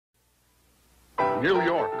New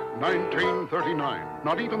York, 1939.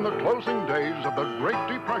 Not even the closing days of the Great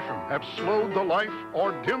Depression have slowed the life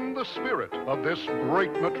or dimmed the spirit of this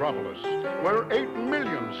great metropolis, where 8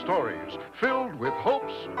 million stories filled with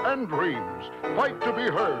hopes and dreams fight to be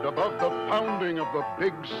heard above the pounding of the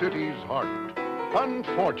big city's heart.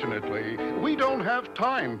 Unfortunately, we don't have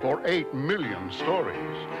time for 8 million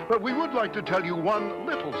stories, but we would like to tell you one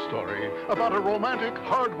little story about a romantic,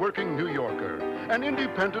 hard-working New Yorker, an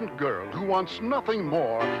independent girl who wants nothing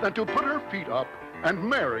more than to put her feet up and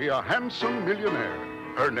marry a handsome millionaire.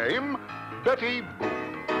 Her name, Betty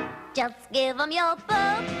Boop. Just give 'em your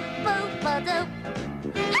boop, boop-a-doop.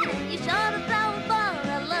 You sure to throw for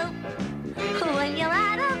a loop. When you're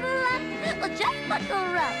out of luck, well, just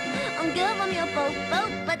buckle up. Give 'em your boop,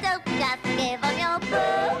 boop-a-doop. Just give 'em your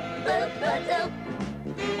boop, boop-a-doop.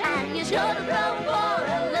 And you sure to throw for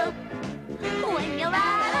a loop. When you're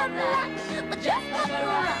out of luck, well, just buckle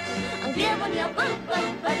up. Give 'em your boop,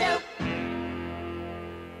 boop-a-doop.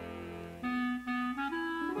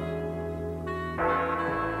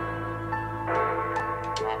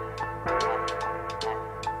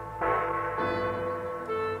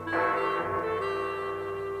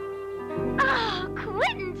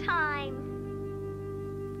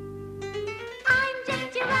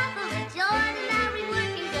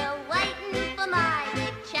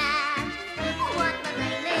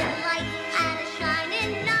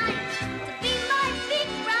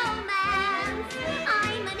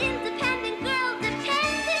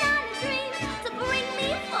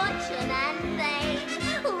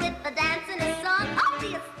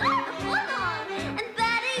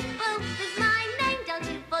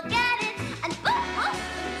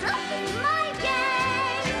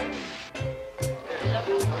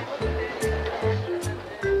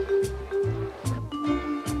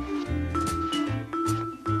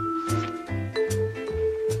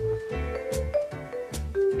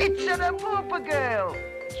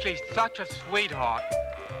 She's such a sweetheart.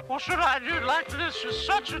 What should I do like this? She's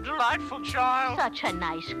such a delightful child. Such a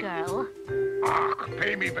nice girl. Ah,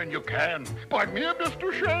 pay me when you can. By me,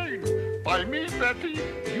 Mr. Shane. By me, Betty,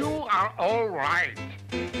 you are all right.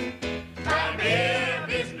 My dear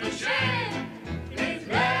Mr. Shane, please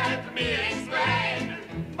let me explain.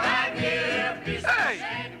 My dear Mr. Hey,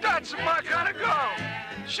 Shane, that's my kind of girl.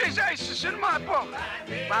 She's aces in my book.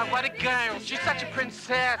 Wow, what a girl. She's such a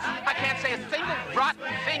princess. I can't say a single rotten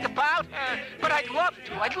thing about her, but I'd love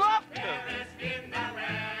to. I'd love to.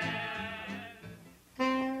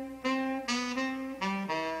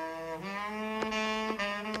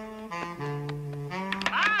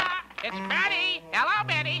 Ah, it's Betty. Hello,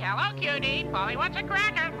 Betty. Hello, cutie. Polly wants a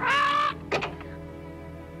cracker. Ah!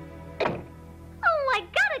 Oh, I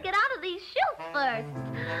gotta get out of these shoes first.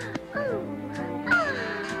 Ooh.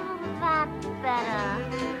 That's better.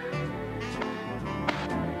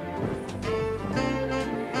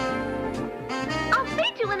 I'll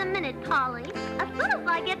feed you in a minute, Polly, as soon as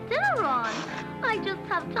I get dinner on. I just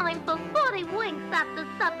have time for 40 winks after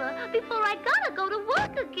supper before I gotta go to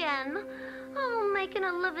work again. Oh, making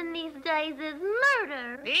a living these days is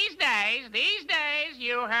murder. These days,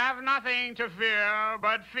 you have nothing to fear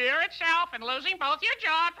but fear itself and losing both your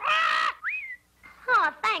jobs. Ah!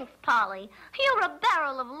 Oh, thanks, Polly. You're a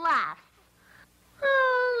barrel of laughs.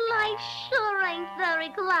 Oh, life sure ain't very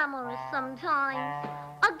glamorous sometimes.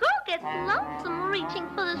 A girl gets lonesome reaching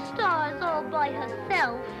for the stars all by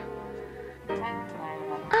herself.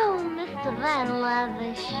 Oh, Mr. Van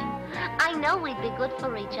Lavish, I know we'd be good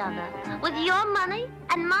for each other. With your money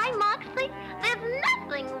and my moxie, there's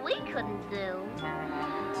nothing we couldn't do.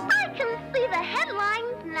 I can see the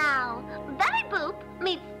headlines now. Betty Boop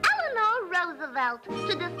meets Eleanor Roosevelt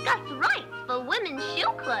to discuss rights for women's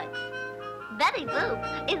shoe clerks. Betty Boop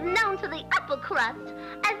is known to the upper crust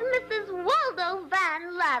as Mrs. Waldo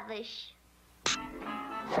Van Lavish.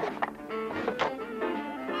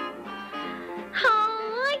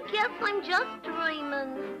 Oh, I guess I'm just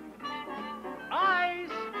dreaming.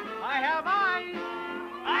 Eyes! I have eyes!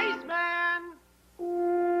 Iceman!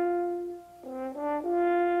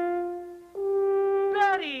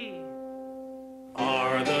 Betty!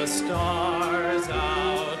 Are the stars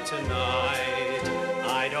out tonight?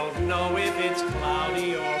 I don't know if it's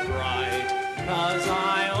cloudy or bright, 'cause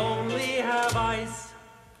I only have ice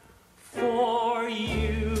for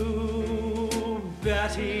you,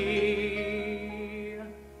 Betty.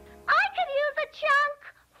 I could use a chunk,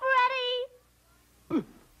 Freddy.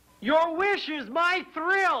 Your wish is my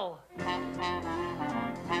thrill!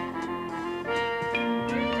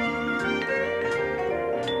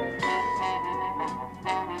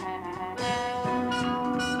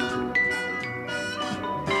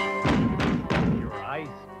 Your ice,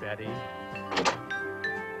 Betty.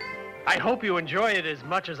 I hope you enjoy it as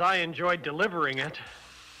much as I enjoyed delivering it.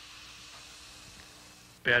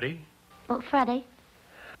 Betty? Oh, Freddy?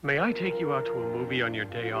 May I take you out to a movie on your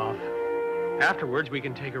day off? Afterwards, we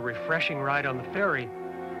can take a refreshing ride on the ferry.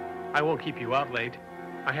 I won't keep you out late.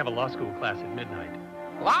 I have a law school class at midnight.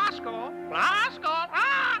 Law school? Law school?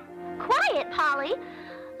 Ah! Quiet, Polly.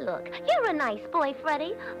 Look, you're a nice boy,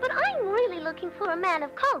 Freddy, but I'm really looking for a man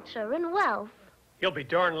of culture and wealth. He'll be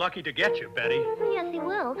darn lucky to get you, Betty. Yes, he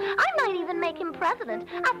will. I might even make him president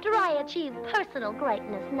after I achieve personal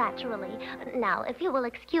greatness naturally. Now, if you will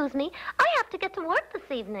excuse me, I have to get to work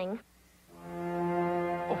this evening.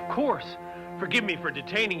 Of course. Forgive me for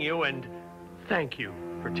detaining you, and thank you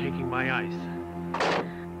for taking my ice.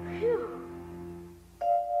 Phew.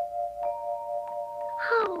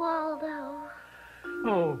 Oh, Waldo.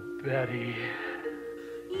 Oh, Betty.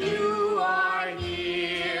 You are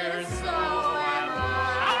here, so am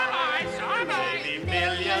I. So am I. Maybe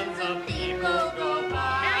millions of people go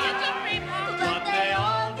by, Millions of people. but they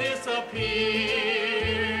all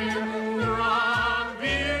disappear from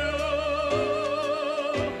view.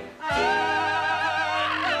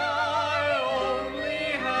 And I only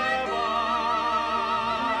have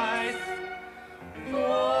eyes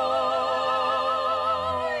for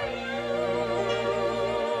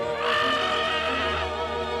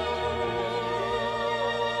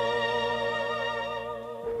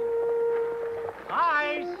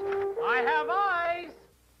Eyes! I have eyes!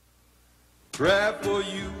 Cry for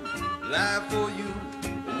you, lie for you,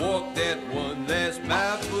 walk that one last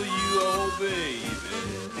mile for you, oh baby.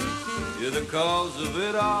 You're the cause of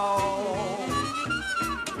it all.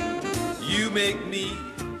 You make me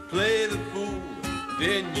play the fool,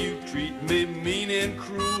 then you treat me mean and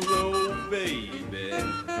cruel, oh baby.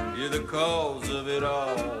 You're the cause of it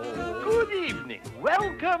all. Good evening.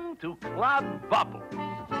 Welcome to Club Bubble.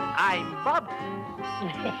 I'm Bubble.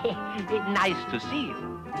 Nice to see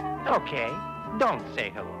you. Okay, don't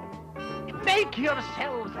say hello. Make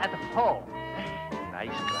yourselves at home. Nice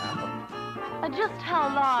crowd. Just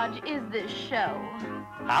how large is this show?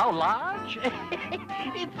 How large?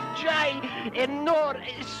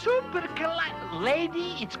 It's super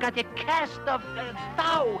lady. It's got a cast of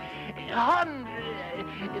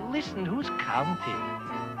listen, who's counting?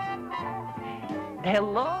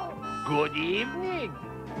 Hello. Good evening.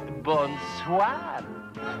 Bonsoir.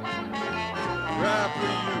 Cry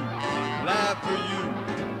for you, lie for you,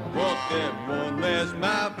 walk that one last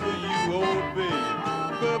mile for you, oh baby.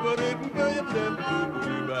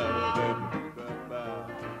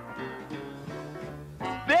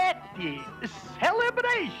 Betty,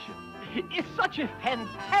 celebration. It's such a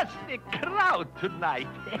fantastic crowd tonight.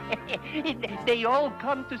 They all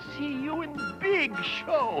come to see you in big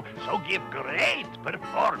show, so give great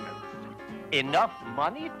performance. Enough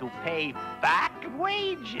money to pay back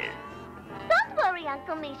wages. Don't worry,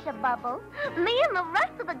 Uncle Mischa Bubble. Me and the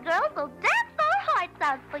rest of the girls will dance our hearts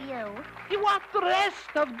out for you. You want the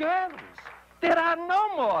rest of girls? There are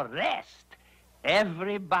no more rest.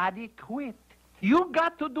 Everybody quit. You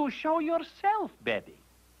got to do show yourself, Betty.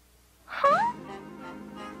 Huh?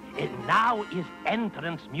 And now is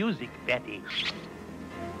entrance music, Betty.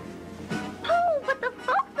 Oh, but the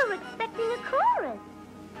folks are expecting a chorus.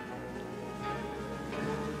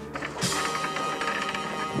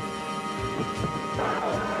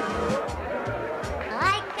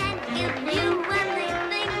 I can't give you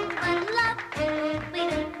anything but love, sweet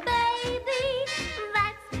baby.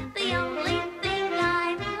 That's the only thing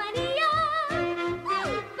I'm plenty of.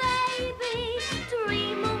 Oh, baby,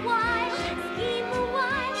 dream a while, scheme a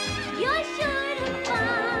while. You're sure to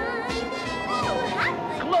find. Oh,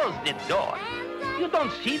 happy. Close the door. You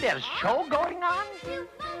don't see there's show going on?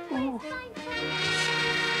 Ooh.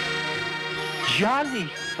 Johnny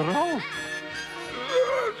throat.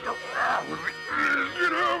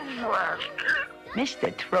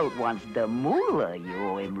 Mr. Throat wants the moolah you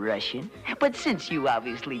owe him, Russian. But since you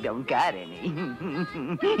obviously don't got any,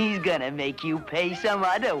 he's gonna make you pay some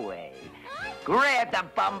other way. Grab the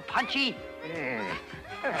bum, Punchie.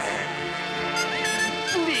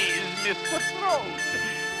 Please, Mr. Throat.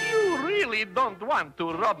 You really don't want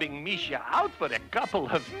to robbing Mischa out for a couple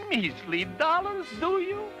of measly dollars, do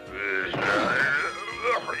you?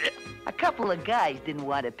 A couple of guys didn't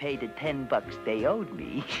want to pay the $10 they owed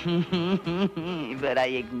me. But I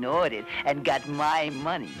ignored it and got my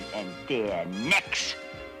money and their necks.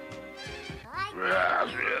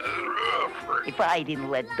 If I didn't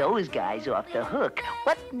let those guys off the hook,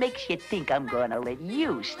 what makes you think I'm gonna let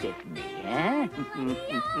you stiff me, huh?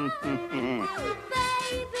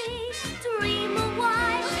 Baby, dream a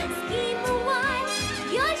while, scheme a while.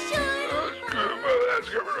 You're sure to find.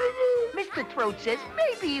 Mr. Throat says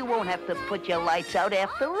maybe you won't have to put your lights out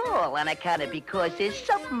after all on account of because there's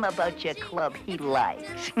something about your club he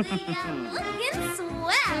likes. Looking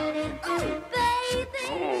swell. Oh,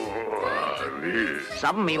 baby.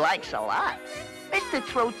 Something he likes a lot. Mr.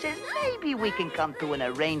 Throat says maybe we can come to an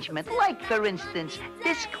arrangement. Like, for instance,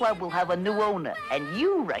 this club will have a new owner, and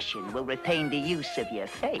you, Russian, will retain the use of your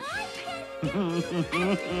face.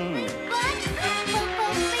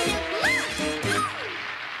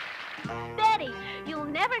 Betty, you'll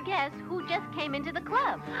never guess who just came into the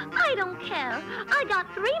club. I don't care. I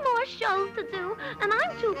got 3 more shows to do, and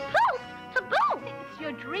I'm too pooped to boot. It's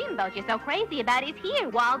your dream boat you're so crazy about is here,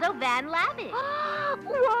 Waldo Van Lavish.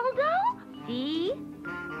 Waldo? See?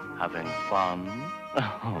 Having fun?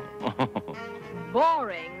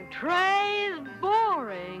 Boring. Trey's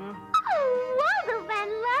boring. Oh, Waldo Van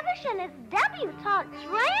Lavish and his debutante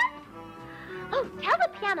tramp? Oh, tell the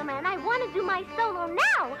piano man I want to do my solo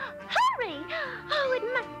now. Hurry! Oh, it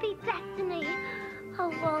must be destiny.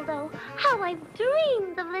 Oh, Waldo, how I've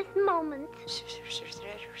dreamed of this moment.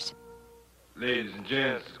 Ladies and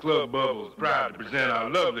gents, Club Bubble is proud to present our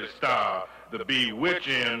lovely star, the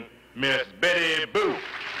bewitching Miss Betty Boop.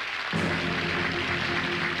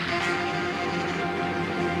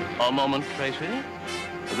 A moment, Tracy.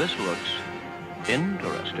 This looks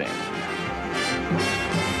interesting.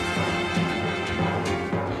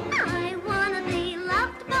 I want to be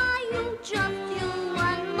loved by you, just you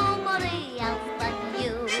and nobody else but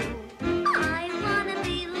you. I want to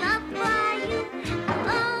be loved by you,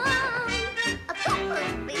 alone, for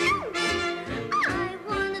you. I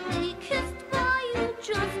want to be kissed by you,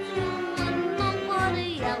 just you and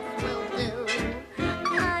nobody else will do.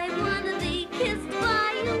 I want to be kissed by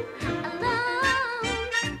you, alone.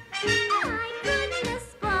 I couldn't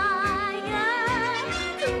aspire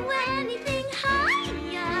to anything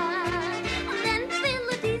higher than feel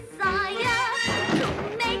a desire to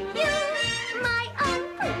make you my own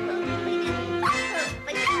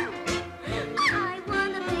perfect you. I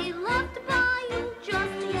want to be loved by you,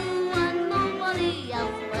 just you and nobody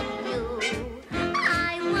else but you.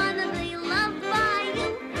 I want to be loved by you,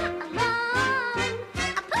 alone,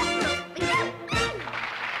 perfect you.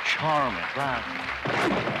 Charming. That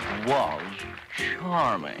was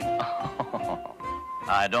charming.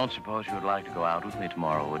 I don't suppose you would like to go out with me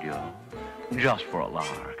tomorrow, would you? Just for a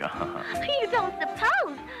lark. You don't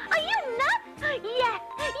suppose? Are you nuts? Yes,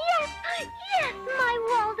 yes, yes, my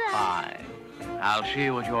Waldo. Fine. I'll see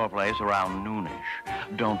you at your place around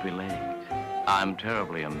noonish. Don't be late. I'm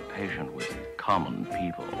terribly impatient with common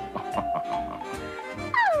people.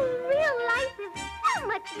 Oh, real life is so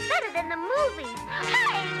much better than the movies.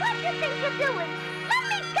 Hey, what do you think you're doing? Let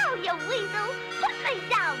me go, you weasel. Put me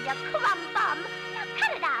down, you crumb bum. Now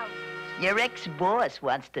cut it out. Your ex-boss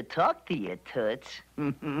wants to talk to you, Toots.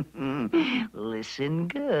 Listen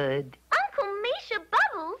good. Uncle Mischa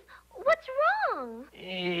Bubbles, what's wrong?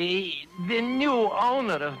 The new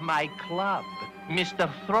owner of my club, Mr.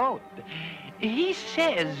 Throat, he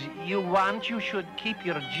says you should keep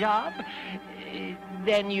your job,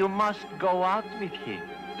 then you must go out with him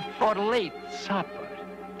for late supper.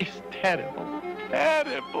 It's terrible,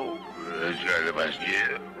 terrible.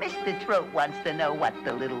 Mr. Throat wants to know what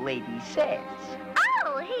the little lady says.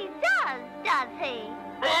 Oh, he does he?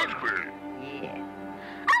 Yeah.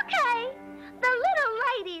 Okay, the little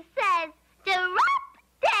lady says, drop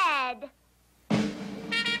dead.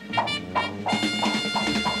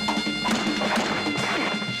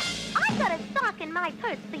 I got a sock in my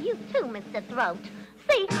purse for you too, Mr. Throat.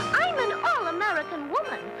 See, I'm an all-American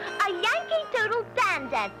woman, a Yankee Doodle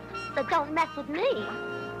Dandette, so don't mess with me.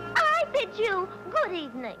 I bid you good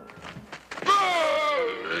evening.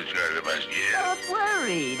 Don't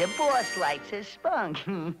worry, the boss likes his spunk.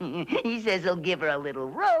 He says he'll give her a little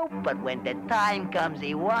rope, but when the time comes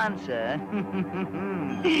he wants her,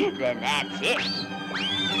 then that's it.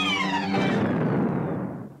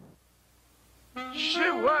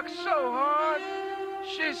 She works so hard,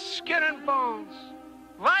 she's skin and bones.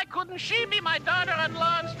 Why couldn't she be my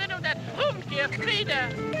daughter-in-law instead of that Humke Frieda?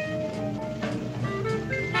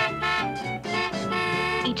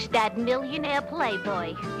 It's that millionaire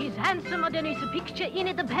playboy. He's handsomer than his picture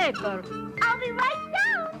in the paper. I'll be right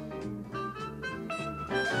down.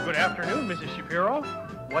 Good afternoon, Mrs. Shapiro.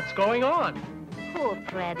 What's going on? Poor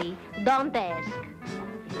Freddy. Don't ask.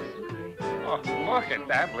 Oh, look at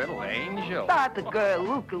that little angel. Thought the girl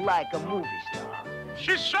looked like a movie star.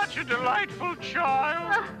 She's such a delightful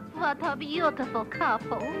child. Oh, what a beautiful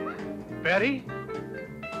couple. Betty,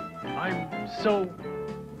 I'm so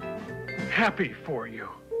happy for you.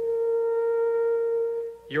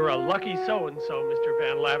 You're a lucky so-and-so, Mr.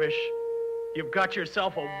 Van Lavish. You've got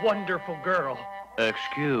yourself a wonderful girl.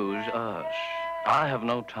 Excuse us. I have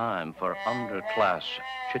no time for underclass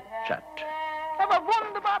chit-chat. Have a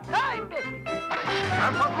wonderful time, Betty.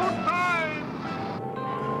 Have a good time.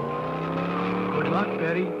 Good luck,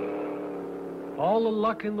 Betty. All the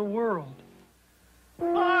luck in the world.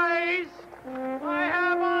 Eyes! I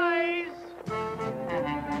have eyes!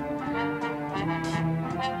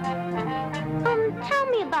 Tell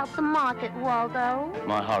me about the market, Waldo.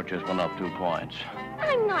 My heart just went up 2 points.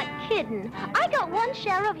 I'm not kidding. I got 1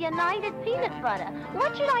 share of United Peanut Butter.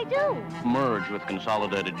 What should I do? Merge with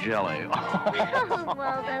Consolidated Jelly. Oh,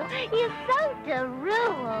 Waldo, you're so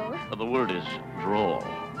droll. The word is droll.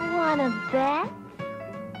 Wanna bet?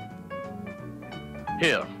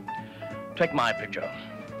 Here, take my picture.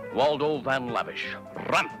 Waldo Van Lavish,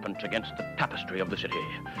 rampant against the tapestry of the city.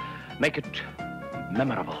 Make it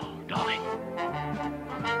memorable, darling.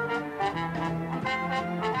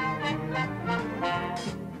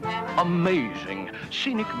 Amazing,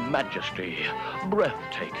 scenic majesty,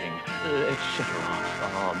 breathtaking,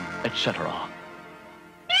 etc., etc.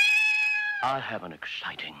 I have an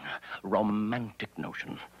exciting, romantic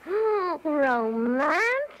notion. Romantic?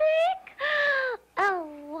 Oh,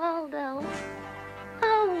 Waldo.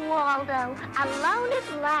 Oh, Waldo. Alone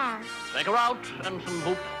at last. Take her out, Ensign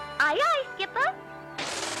Boop. Aye, aye, Skipper.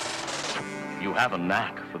 You have a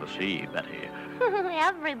knack for the sea, Betty.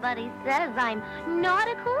 Everybody says I'm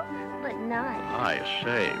nautical, but nice. I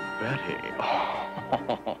say, Betty.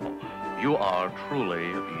 You are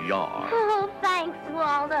truly yar. Oh, thanks,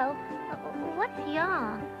 Waldo. What's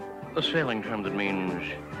yaw? A sailing term that means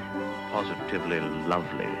positively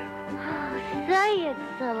lovely. Say it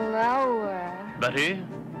slower. Betty,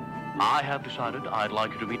 I have decided I'd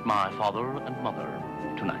like you to meet my father and mother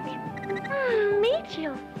tonight. Meet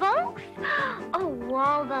your folks? Oh,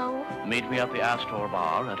 Waldo. Meet me at the Astor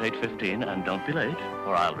Bar at 8:15, and don't be late,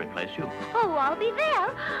 or I'll replace you. Oh, I'll be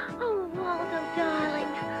there. Oh, Waldo, darling.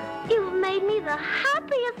 You've made me the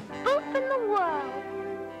happiest boop in the world.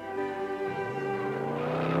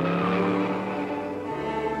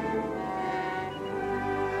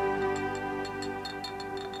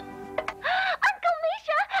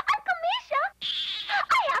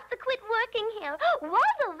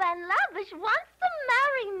 Waldo Van Lavish wants to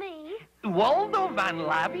marry me. Waldo Van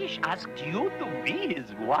Lavish asked you to be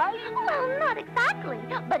his wife? Well, not exactly,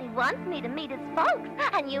 but he wants me to meet his folks,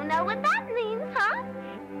 and you know what that means, huh?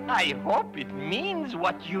 I hope it means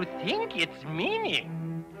what you think it's meaning.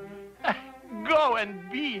 Go and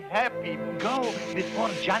be happy. Go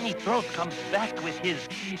before Johnny Throat comes back with his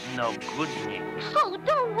no good news. Oh,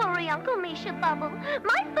 don't worry, Uncle Mischa Bubble.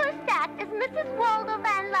 My first act as Mrs. Waldo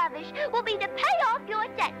Van Lavish will be to pay off your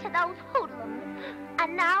debt to those hoodlums.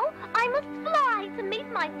 And now I must fly to meet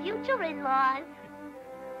my future in-laws.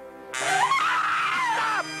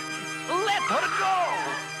 Stop! Let her go!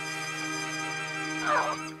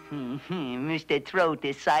 Mr. Throat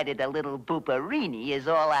decided a little booperini is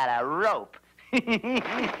all out of rope.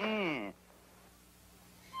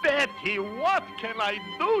 Betty, what can I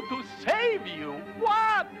do to save you?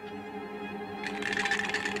 What?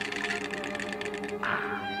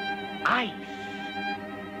 Ice.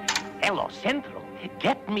 Hello, Central.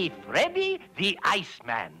 Get me Freddy the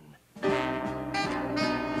Iceman.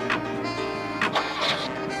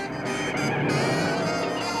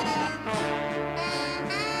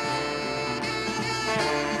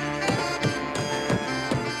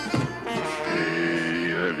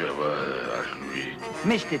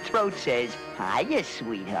 Mr. Throat says, hiya,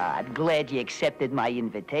 sweetheart. Glad you accepted my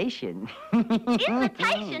invitation.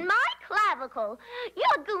 Invitation? My clavicle.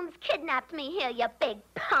 Your goons kidnapped me here, you big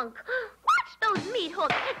punk. Watch those meat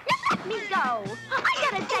hooks. Just let me go. I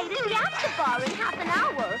got a date at the after bar in half an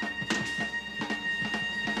hour.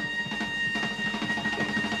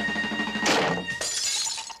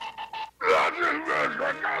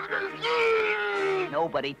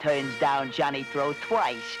 Nobody turns down Johnny Throat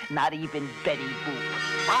twice, not even Betty Boop.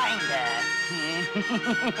 Find her.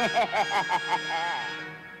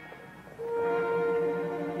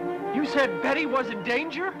 You said Betty was in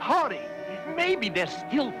danger? Hurry. Maybe there's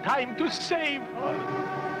still time to save her.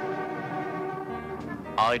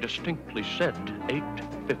 I distinctly said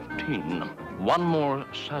 8:15. One more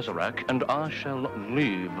Sazerac, and I shall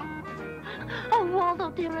leave. Oh, Waldo,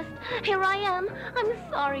 dearest, here I am. I'm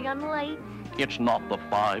sorry I'm late. It's not the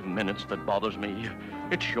 5 minutes that bothers me.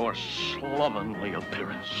 It's your slovenly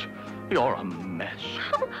appearance. You're a mess.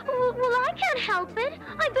 Oh, well, I can't help it.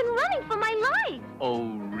 I've been running for my life.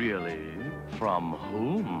 Oh, really? From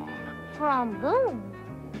whom? From whom?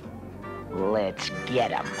 Let's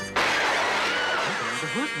get him. You're going to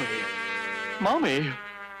hurt me. Mommy.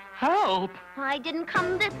 Help! I didn't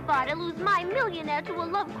come this far to lose my millionaire to a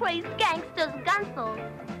love-crazed gangster's gunsel.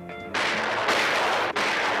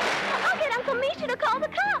 I'll get Uncle Mischa to call the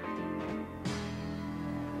cops.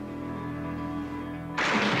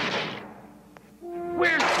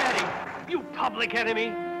 Where's Freddy? You public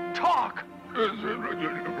enemy! Talk!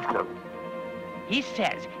 He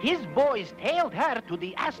says his boys tailed her to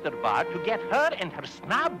the Astor Bar to get her and her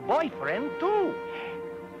snob boyfriend, too.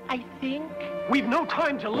 I think... We've no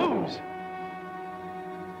time to lose.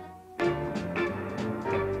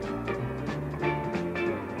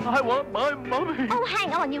 I want my mommy. Oh,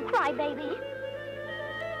 hang on, you crybaby.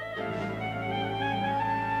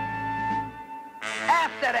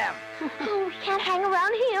 After them! Oh, we can't hang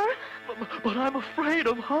around here. But I'm afraid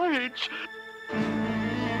of heights.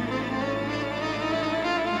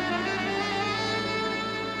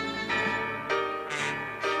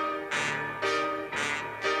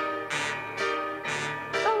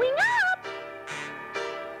 Going up.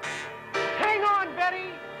 Hang on,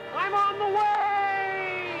 Betty! I'm on the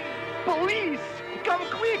way! Police, come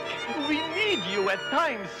quick. We need you at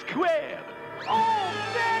Times Square. Oh,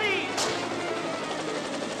 Betty!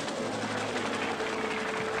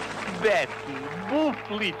 Betty,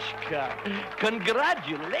 Buflichka,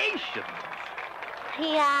 congratulations.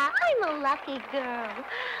 Yeah, I'm a lucky girl.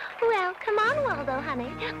 Well, come on, Waldo,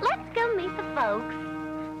 honey. Let's go meet the folks.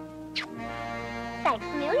 Thanks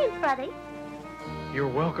a million, Freddy. You're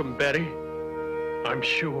welcome, Betty. I'm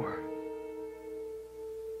sure.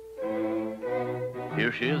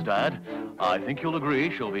 Here she is, Dad. I think you'll agree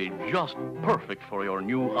she'll be just perfect for your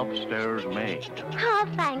new upstairs maid. Oh,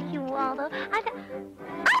 thank you, Waldo.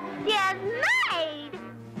 Upstairs maid!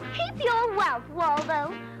 Keep your wealth,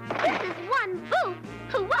 Waldo. This is one booth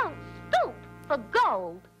who won't stoop for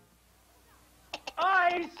gold.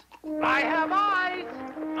 Ice! I have ice!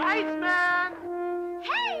 Iceman!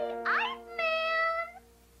 Hey, Iceman!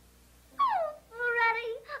 Oh,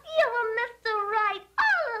 Freddy, you were Mr. Right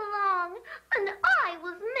all along, and I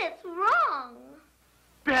was Miss Wrong.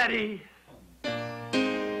 Betty!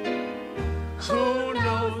 Who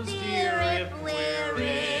knows, dear, if we're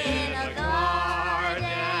in a garden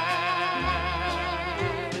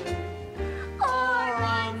or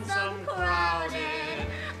on some crowded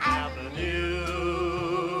avenue?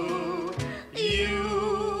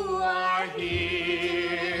 You are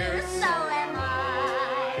here, so am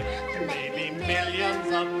I. Maybe millions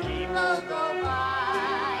of people go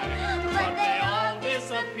by, but they all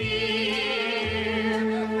disappear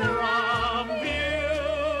from view.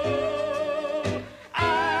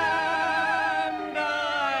 And I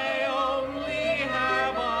only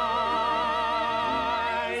have eyes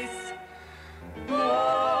for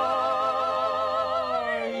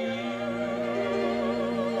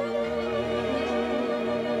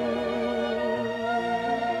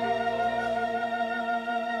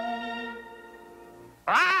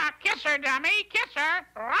Ah, kiss her, dummy, kiss her.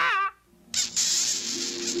 Ah.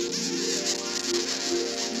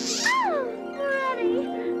 Oh, Freddy,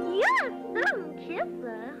 you're a soon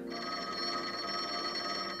kisser.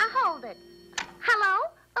 Hold it. Hello?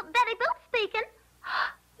 Betty Boop speaking.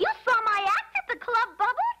 You saw my act at the Club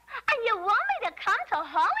Bubbles, and you want me to come to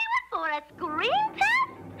Hollywood for a screen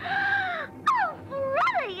test? Oh,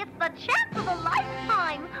 Freddy, it's the chance of a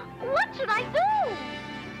lifetime. What should I do?